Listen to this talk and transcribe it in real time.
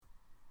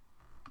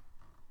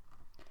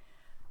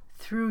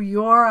through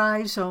your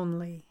eyes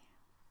only.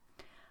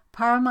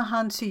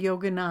 Paramhansa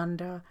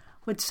Yogananda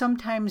would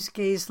sometimes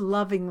gaze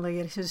lovingly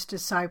at his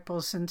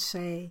disciples and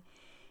say,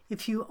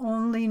 "If you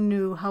only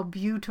knew how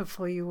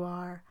beautiful you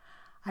are,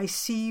 I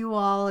see you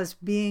all as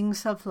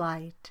beings of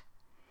light."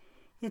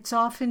 It's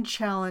often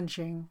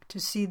challenging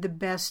to see the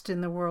best in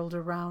the world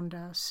around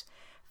us,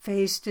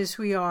 faced as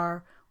we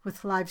are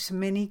with life's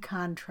many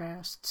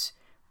contrasts,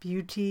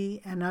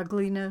 beauty and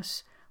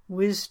ugliness,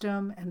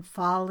 wisdom and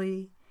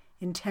folly,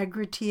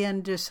 integrity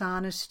and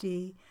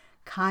dishonesty,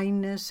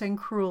 kindness and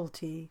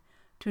cruelty,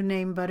 to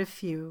name but a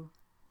few.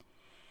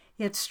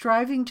 Yet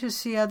striving to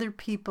see other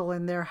people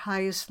in their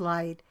highest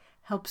light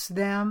helps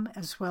them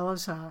as well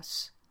as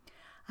us.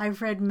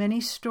 I've read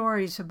many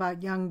stories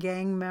about young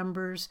gang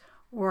members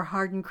or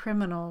hardened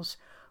criminals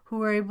who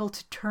were able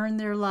to turn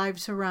their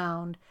lives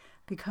around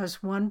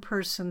because one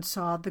person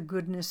saw the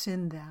goodness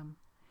in them.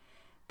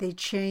 They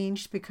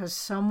changed because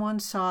someone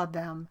saw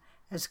them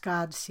as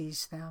God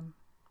sees them.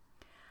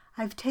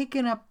 I've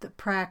taken up the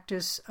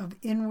practice of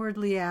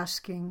inwardly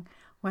asking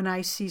when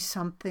I see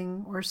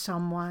something or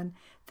someone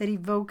that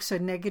evokes a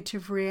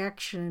negative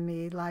reaction in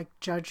me, like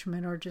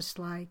judgment or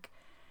dislike,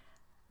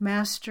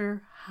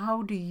 "Master,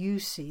 how do you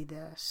see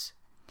this?"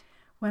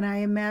 When I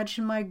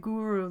imagine my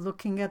guru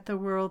looking at the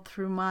world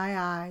through my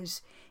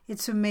eyes,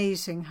 it's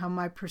amazing how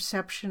my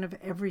perception of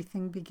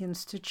everything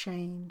begins to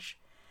change.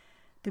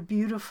 The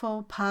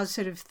beautiful,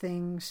 positive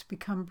things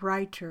become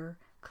brighter,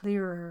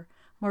 clearer,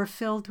 more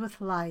filled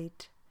with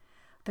light.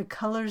 The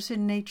colors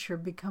in nature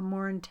become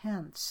more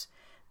intense.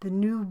 The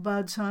new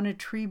buds on a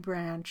tree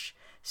branch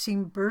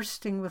seem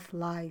bursting with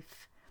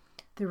life.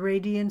 The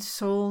radiant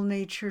soul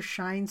nature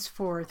shines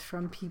forth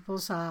from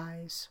people's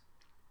eyes.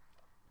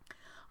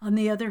 On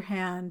the other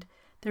hand,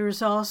 there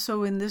is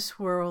also in this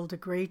world a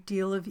great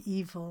deal of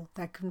evil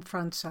that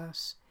confronts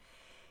us.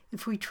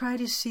 If we try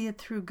to see it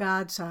through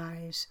God's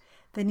eyes,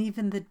 then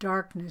even the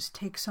darkness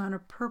takes on a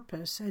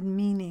purpose and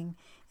meaning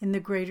in the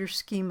greater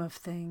scheme of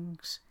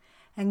things.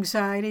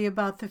 Anxiety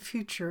about the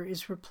future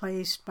is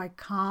replaced by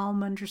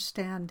calm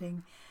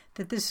understanding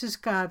that this is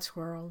God's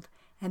world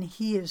and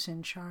He is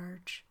in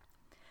charge.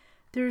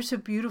 There is a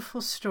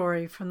beautiful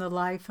story from the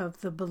life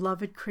of the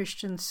beloved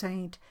Christian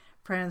saint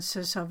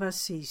Francis of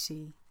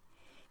Assisi.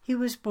 He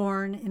was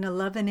born in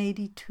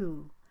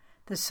 1182,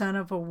 the son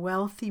of a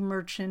wealthy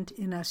merchant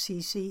in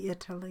Assisi,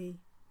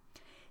 Italy.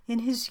 In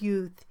his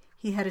youth,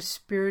 he had a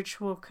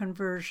spiritual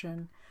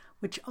conversion,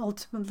 which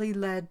ultimately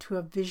led to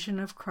a vision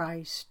of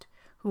Christ,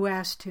 who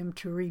asked him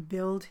to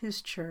rebuild his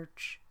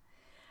church.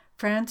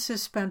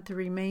 Francis spent the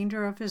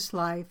remainder of his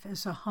life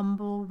as a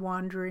humble,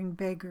 wandering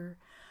beggar,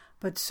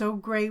 but so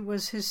great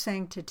was his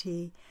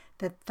sanctity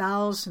that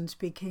thousands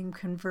became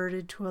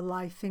converted to a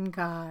life in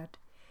God.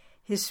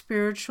 His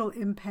spiritual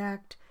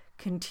impact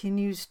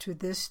continues to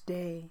this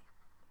day.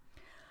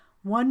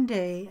 One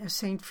day, as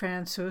St.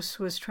 Francis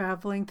was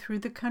traveling through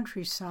the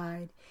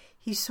countryside,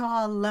 he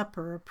saw a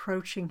leper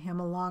approaching him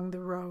along the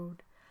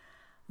road.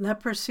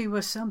 Leprosy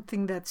was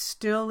something that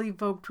still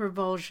evoked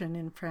revulsion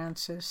in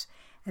Francis,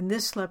 and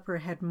this leper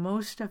had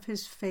most of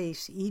his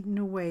face eaten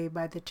away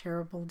by the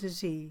terrible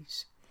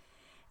disease.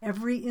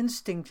 Every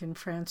instinct in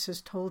Francis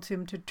told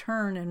him to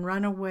turn and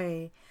run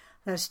away,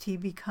 lest he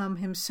become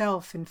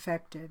himself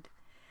infected.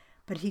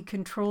 But he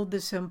controlled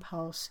this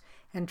impulse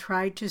and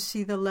tried to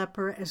see the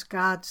leper as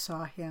God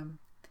saw him.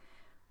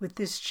 With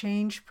this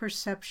changed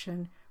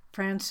perception,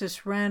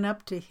 Francis ran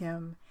up to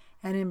him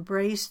and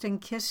embraced and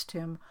kissed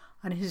him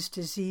on his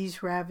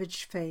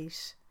disease-ravaged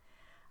face.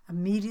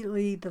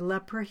 Immediately, the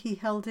leper he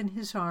held in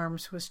his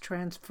arms was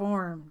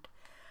transformed.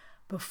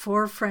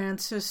 Before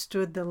Francis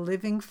stood the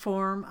living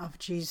form of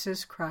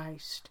Jesus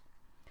Christ.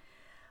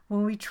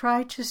 When we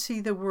try to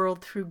see the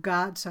world through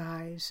God's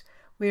eyes,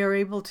 we are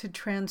able to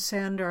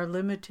transcend our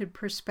limited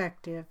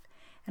perspective,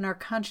 and our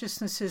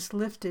consciousness is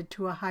lifted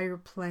to a higher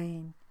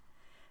plane.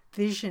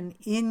 Vision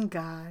in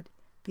God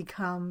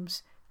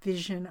becomes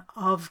vision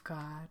of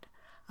God,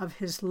 of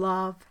His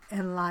love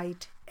and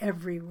light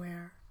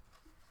everywhere.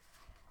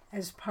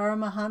 As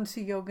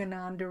Paramhansa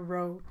Yogananda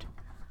wrote,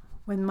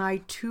 "When my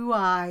two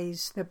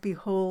eyes that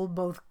behold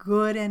both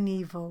good and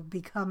evil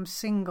become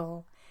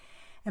single,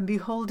 and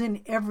behold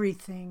in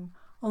everything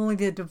only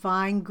the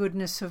divine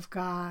goodness of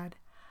God,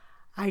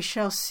 I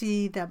shall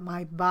see that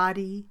my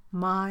body,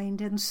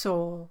 mind, and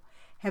soul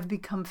have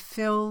become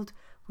filled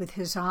with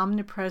His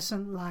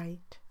omnipresent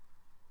light."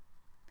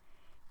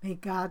 May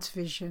God's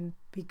vision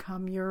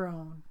become your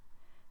own.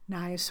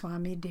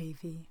 Nayaswami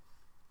Devi.